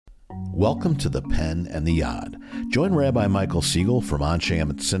Welcome to the Pen and the Yod. Join Rabbi Michael Siegel from Anshe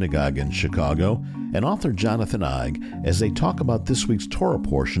Emet Synagogue in Chicago and author Jonathan Eig as they talk about this week's Torah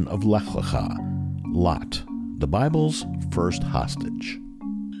portion of Lecha, Lot, the Bible's first hostage.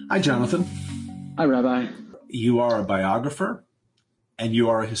 Hi, Jonathan. Hi, Rabbi. You are a biographer and you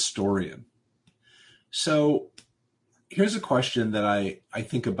are a historian. So here's a question that I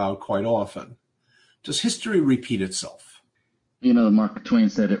think about quite often. Does history repeat itself? You know, Mark Twain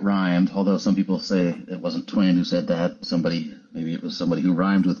said it rhymed, although some people say it wasn't Twain who said that. Maybe it was somebody who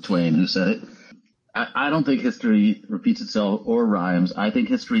rhymed with Twain who said it. I don't think history repeats itself or rhymes. I think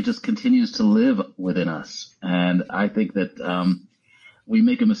history just continues to live within us. And I think that we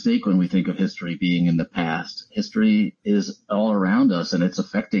make a mistake when we think of history being in the past. History is all around us and it's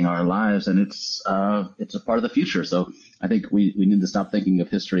affecting our lives, and it's a part of the future. So I think we need to stop thinking of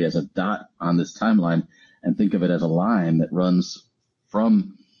history as a dot on this timeline and think of it as a line that runs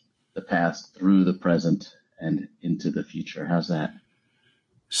from the past through the present and into the future. How's that?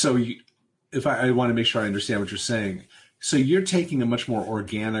 So I want to make sure I understand what you're saying. So you're taking a much more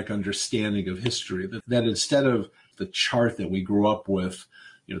organic understanding of history, that instead of the chart that we grew up with,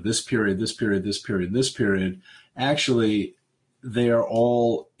 you know, this period, this period, this period, this period, actually they are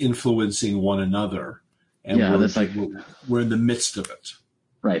all influencing one another. And we're in the midst of it.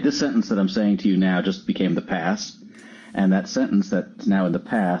 Right. This sentence that I'm saying to you now just became the past. And that sentence that's now in the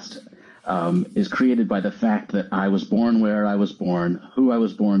past is created by the fact that I was born where I was born, who I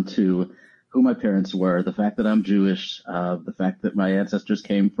was born to, who my parents were, the fact that I'm Jewish, the fact that my ancestors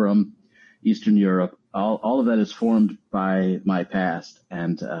came from Eastern Europe. All of that is formed by my past.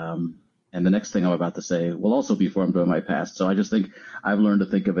 And the next thing I'm about to say will also be formed by my past. So I just think I've learned to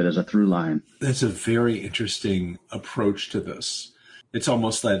think of it as a through line. That's a very interesting approach to this. It's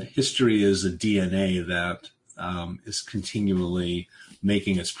almost that history is a DNA that is continually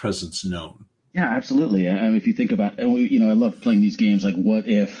making its presence known. Yeah, absolutely. I mean, if you think about, I love playing these games like, what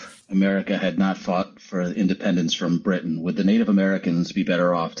if America had not fought for independence from Britain? Would the Native Americans be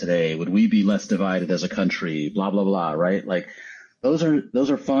better off today? Would we be less divided as a country? Blah, blah, blah, right? Like, those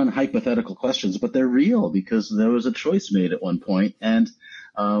are fun hypothetical questions, but they're real because there was a choice made at one point, and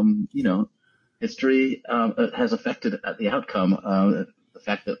history has affected the outcome, the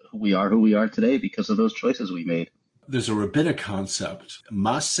fact that we are who we are today because of those choices we made. There's a rabbinic concept,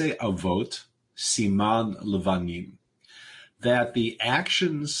 Maseh Avot Siman Levanim, that the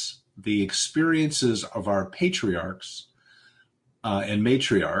actions, the experiences of our patriarchs and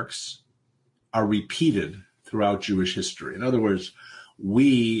matriarchs are repeated throughout Jewish history. In other words,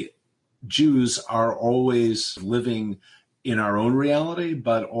 we Jews are always living in our own reality,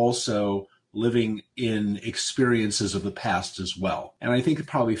 but also living in experiences of the past as well. And I think it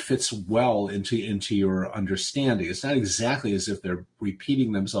probably fits well into your understanding. It's not exactly as if they're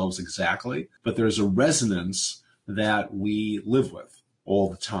repeating themselves exactly, but there's a resonance that we live with all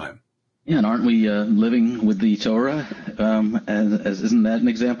the time. Yeah, and aren't we living with the Torah? Isn't that an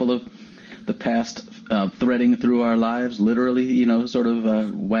example of the past threading through our lives, literally, sort of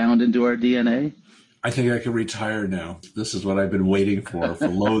wound into our DNA? I think I can retire now. This is what I've been waiting for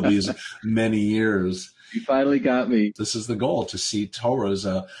these many years. You finally got me. This is the goal, to see Torah as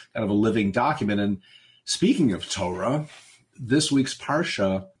a kind of a living document. And speaking of Torah, this week's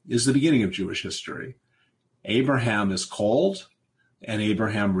Parsha is the beginning of Jewish history. Abraham is called and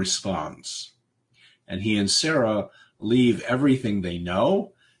Abraham responds. And he and Sarah leave everything they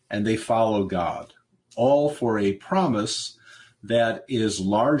know and they follow God, all for a promise that is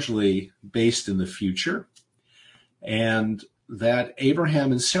largely based in the future and that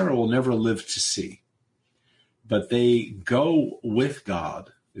Abraham and Sarah will never live to see. But they go with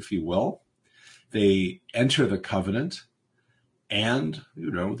God, if you will. They enter the covenant, and,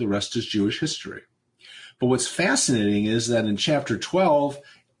 the rest is Jewish history. But what's fascinating is that in chapter 12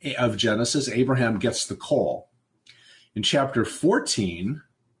 of Genesis, Abraham gets the call. In chapter 14,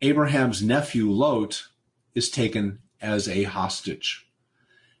 Abraham's nephew Lot is taken as a hostage.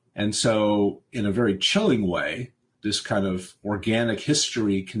 And so in a very chilling way, this kind of organic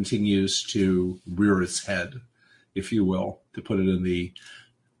history continues to rear its head, if you will, to put it in the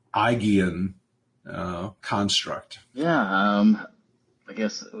Eigian construct. Yeah, I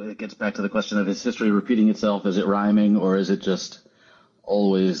guess it gets back to the question of, is history repeating itself? Is it rhyming, or is it just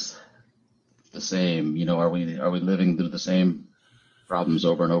always the same? Are we living through the same problems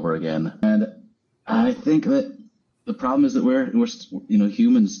over and over again? And I think that the problem is that we're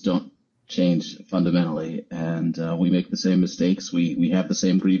humans don't change fundamentally, and we make the same mistakes. We have the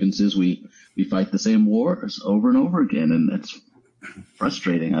same grievances. We fight the same wars over and over again, and that's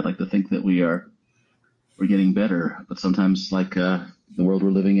frustrating. I'd like to think that we're getting better, but sometimes, like the world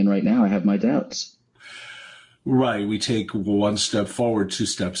we're living in right now, I have my doubts. Right. We take one step forward, two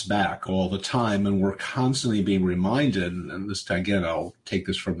steps back all the time, and we're constantly being reminded, and this, again, I'll take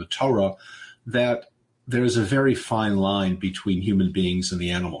this from the Torah, that there's a very fine line between human beings and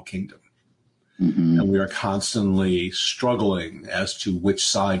the animal kingdom. Mm-hmm. And we are constantly struggling as to which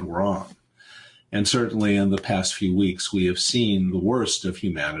side we're on. And certainly in the past few weeks, we have seen the worst of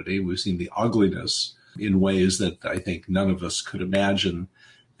humanity. We've seen the ugliness in ways that I think none of us could imagine.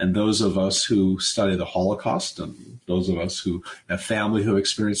 And those of us who study the Holocaust and those of us who have family who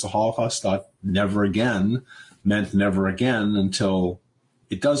experienced the Holocaust thought never again meant never again until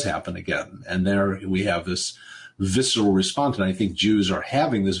it does happen again. And there we have this visceral response. And I think Jews are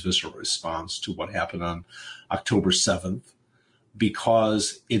having this visceral response to what happened on October 7th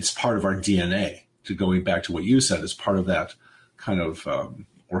because it's part of our DNA. To going back to what you said, it's part of that kind of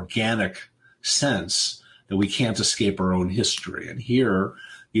organic sense that we can't escape our own history. And here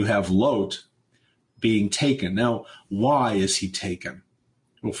you have Lot being taken. Now, why is he taken?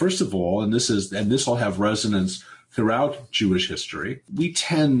 Well, first of all, and this will have resonance throughout Jewish history, we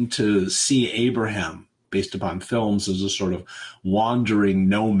tend to see Abraham, based upon films, as a sort of wandering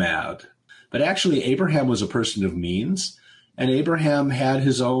nomad. But actually, Abraham was a person of means, and Abraham had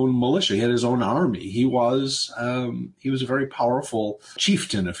his own militia. He had his own army. He was a very powerful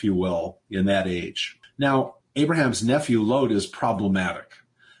chieftain, if you will, in that age. Now, Abraham's nephew Lot is problematic.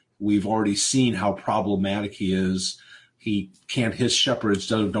 We've already seen how problematic he is. His shepherds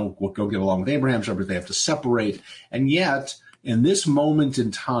don't go get along with Abraham's shepherds. They have to separate. And yet, in this moment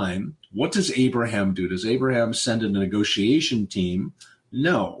in time, what does Abraham do? Does Abraham send in a negotiation team?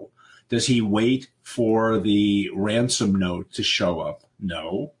 No. Does he wait for the ransom note to show up?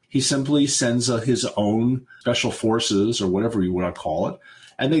 No. He simply sends his own special forces, or whatever you want to call it,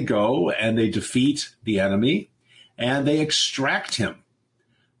 and they go and they defeat the enemy and they extract him.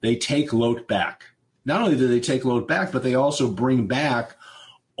 They take Lot back. Not only do they take Lot back, but they also bring back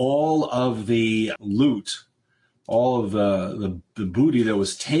all of the loot, all of the booty that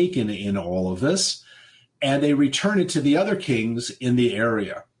was taken in all of this, and they return it to the other kings in the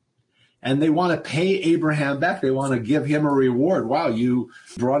area. And they want to pay Abraham back. They want to give him a reward. Wow, you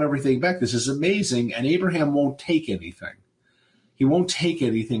brought everything back. This is amazing. And Abraham won't take anything. He won't take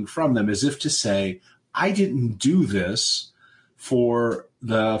anything from them, as if to say, I didn't do this for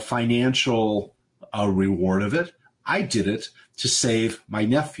the financial reward of it. I did it to save my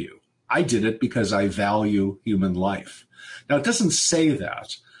nephew. I did it because I value human life. Now, it doesn't say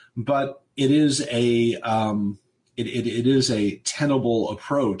that, but it is a tenable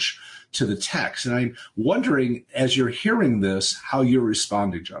approach to the text. And I'm wondering, as you're hearing this, how you're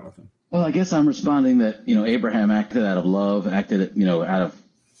responding, Jonathan. Well, I guess I'm responding that, Abraham acted out of love, acted, out of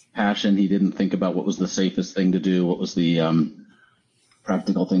passion. He didn't think about what was the safest thing to do, what was the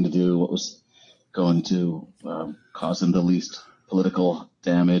practical thing to do, what was going to cause him the least political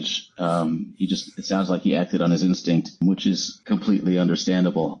damage. It sounds like he acted on his instinct, which is completely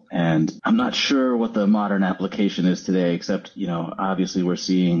understandable. And I'm not sure what the modern application is today, except, obviously we're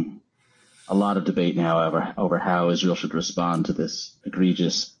seeing a lot of debate now over how Israel should respond to this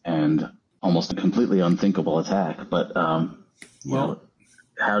egregious and almost completely unthinkable attack. But,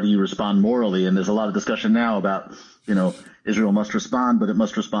 how do you respond morally? And there's a lot of discussion now about, Israel must respond, but it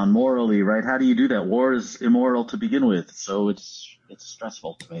must respond morally, right? How do you do that? War is immoral to begin with, so it's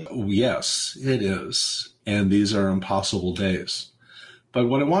stressful to me. Yes, it is. And these are impossible days. But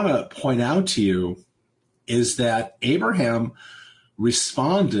what I want to point out to you is that Abraham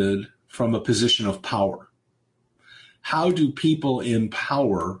responded from a position of power. How do people in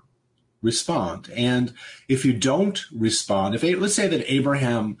power respond? And if you don't respond, let's say that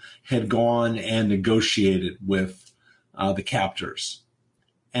Abraham had gone and negotiated with the captors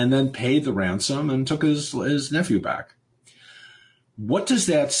and then paid the ransom and took his nephew back. What does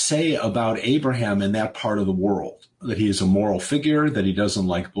that say about Abraham in that part of the world? That he is a moral figure, that he doesn't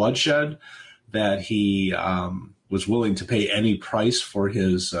like bloodshed, that he was willing to pay any price for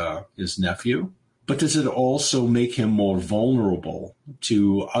his nephew? But does it also make him more vulnerable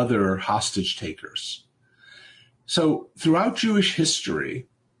to other hostage takers? So throughout Jewish history,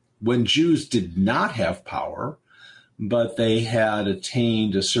 when Jews did not have power, but they had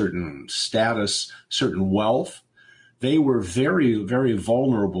attained a certain status, certain wealth, they were very, very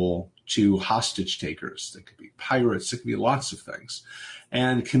vulnerable to hostage takers. There could be pirates, there could be lots of things.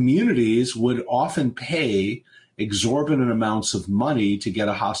 And communities would often pay exorbitant amounts of money to get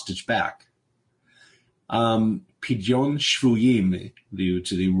a hostage back. Pidyon Shvuyim,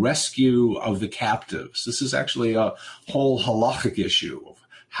 to the rescue of the captives. This is actually a whole halachic issue of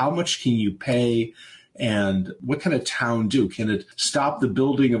how much can you pay And what can a town do? Can it stop the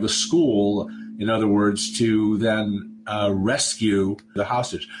building of a school, in other words, to then rescue the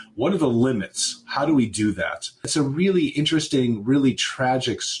hostage? What are the limits? How do we do that? It's a really interesting, really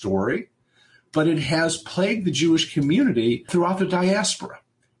tragic story, but it has plagued the Jewish community throughout the diaspora.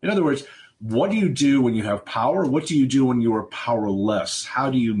 In other words, what do you do when you have power? What do you do when you are powerless? How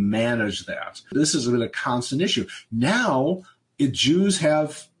do you manage that? This has been a constant issue. Now, Jews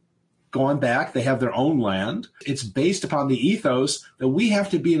have gone back. They have their own land. It's based upon the ethos that we have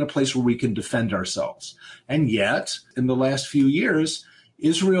to be in a place where we can defend ourselves. And yet, in the last few years,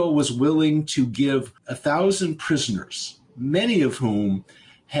 Israel was willing to give 1,000 prisoners, many of whom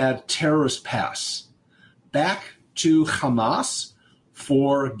had terrorist pasts, back to Hamas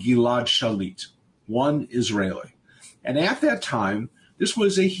for Gilad Shalit, one Israeli. And at that time, this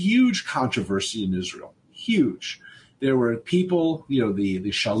was a huge controversy in Israel, huge. There were people,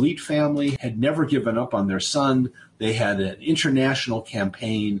 the Shalit family had never given up on their son. They had an international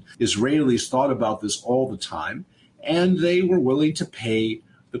campaign. Israelis thought about this all the time, and they were willing to pay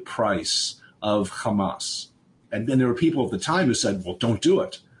the price of Hamas. And then there were people at the time who said, well, don't do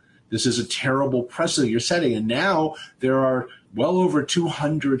it. This is a terrible precedent you're setting. And now there are well over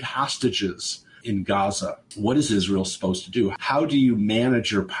 200 hostages in Gaza. What is Israel supposed to do? How do you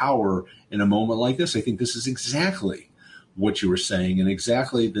manage your power in a moment like this? I think this is exactly what you were saying and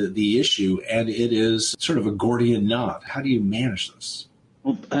exactly the issue, and it is sort of a Gordian knot. How do you manage this?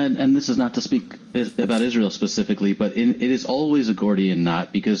 Well, and this is not to speak about Israel specifically, but it is always a Gordian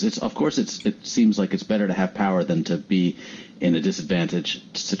knot because it seems like it's better to have power than to be in a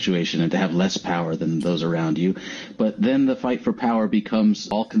disadvantaged situation and to have less power than those around you. But then the fight for power becomes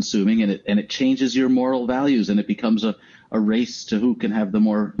all-consuming, and it changes your moral values, and it becomes a race to who can have the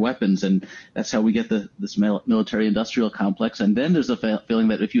more weapons, and that's how we get this military-industrial complex. And then there's a feeling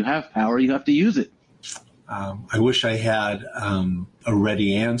that if you have power, you have to use it. I wish I had a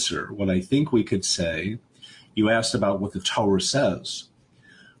ready answer. What I think we could say, you asked about what the Torah says.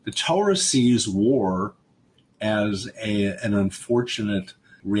 The Torah sees war as an unfortunate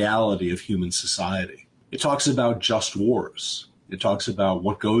reality of human society. It talks about just wars. It talks about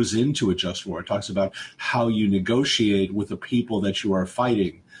what goes into a just war. It talks about how you negotiate with the people that you are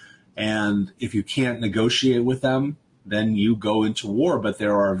fighting. And if you can't negotiate with them, then you go into war. But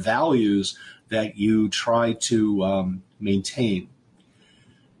there are values that you try to maintain.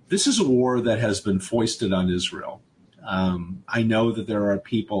 This is a war that has been foisted on Israel. I know that there are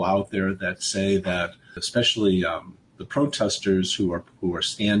people out there that say that, especially the protesters who are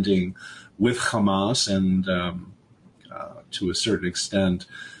standing with Hamas and to a certain extent,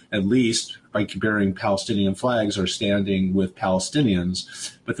 at least by bearing Palestinian flags, are standing with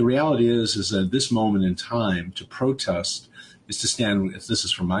Palestinians. But the reality is that at this moment in time, to protest is to stand, this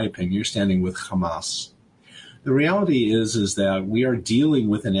is from my opinion, you're standing with Hamas. The reality is that we are dealing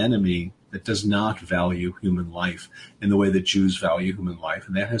with an enemy that does not value human life in the way that Jews value human life.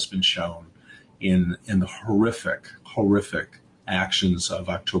 And that has been shown in the horrific actions of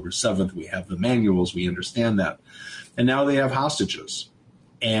October 7th. We have the manuals, we understand that. And now they have hostages.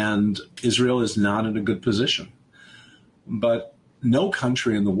 And Israel is not in a good position. But no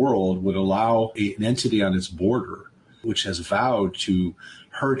country in the world would allow an entity on its border which has vowed to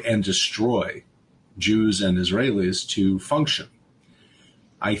hurt and destroy Jews and Israelis to function.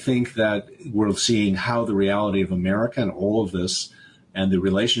 I think that we're seeing how the reality of America and all of this and the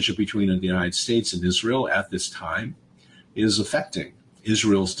relationship between the United States and Israel at this time is affecting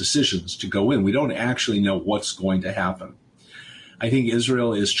Israel's decisions to go in. We don't actually know what's going to happen. I think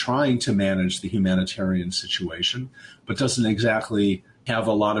Israel is trying to manage the humanitarian situation, but doesn't exactly have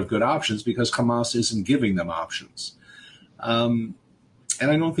a lot of good options because Hamas isn't giving them options. And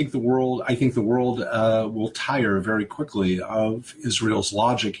I don't think the world will tire very quickly of Israel's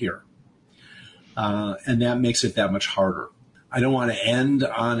logic here. And that makes it that much harder. I don't want to end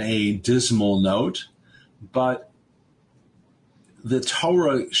on a dismal note, but the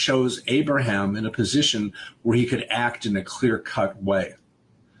Torah shows Abraham in a position where he could act in a clear-cut way.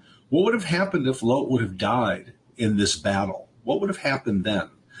 What would have happened if Lot would have died in this battle? What would have happened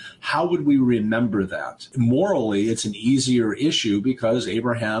then? How would we remember that? Morally, it's an easier issue because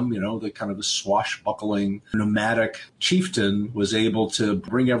Abraham, the swashbuckling nomadic chieftain, was able to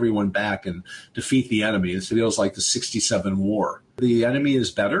bring everyone back and defeat the enemy. It feels like the 67 war. The enemy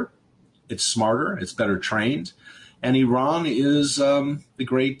is better. It's smarter. It's better trained. And Iran is the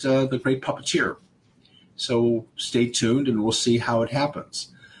great puppeteer. So stay tuned and we'll see how it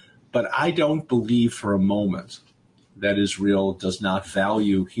happens. But I don't believe for a moment that Israel does not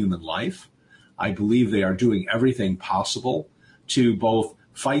value human life. I believe they are doing everything possible to both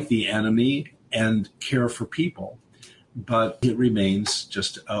fight the enemy and care for people. But it remains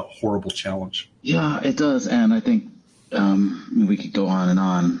just a horrible challenge. Yeah, it does. And I think we could go on and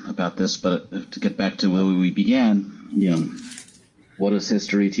on about this, but to get back to where we began, what does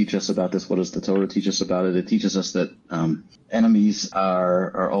history teach us about this? What does the Torah teach us about it? It teaches us that enemies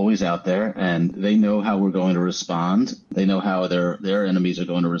are always out there, and they know how we're going to respond. They know how their enemies are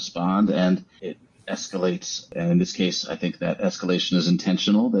going to respond, and it escalates. And in this case, I think that escalation is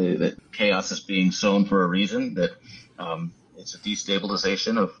intentional. That chaos is being sown for a reason. That it's a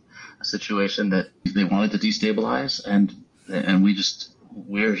destabilization of a situation that they wanted to destabilize, and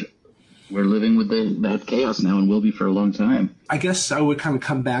we're living with that chaos now and will be for a long time. I guess I would kind of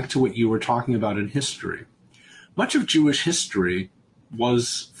come back to what you were talking about in history. Much of Jewish history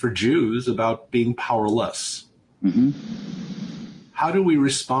was, for Jews, about being powerless. Mm-hmm. How do we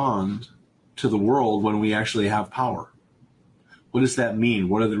respond to the world when we actually have power? What does that mean?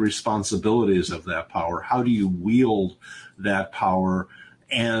 What are the responsibilities of that power? How do you wield that power?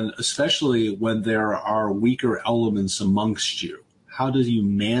 And especially when there are weaker elements amongst you, how do you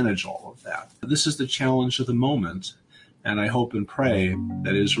manage all of that? This is the challenge of the moment. And I hope and pray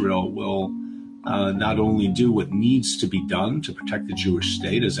that Israel will not only do what needs to be done to protect the Jewish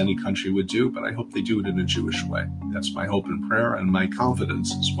state, as any country would do, but I hope they do it in a Jewish way. That's my hope and prayer and my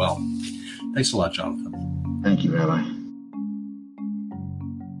confidence as well. Thanks a lot, Jonathan. Thank you, Rabbi.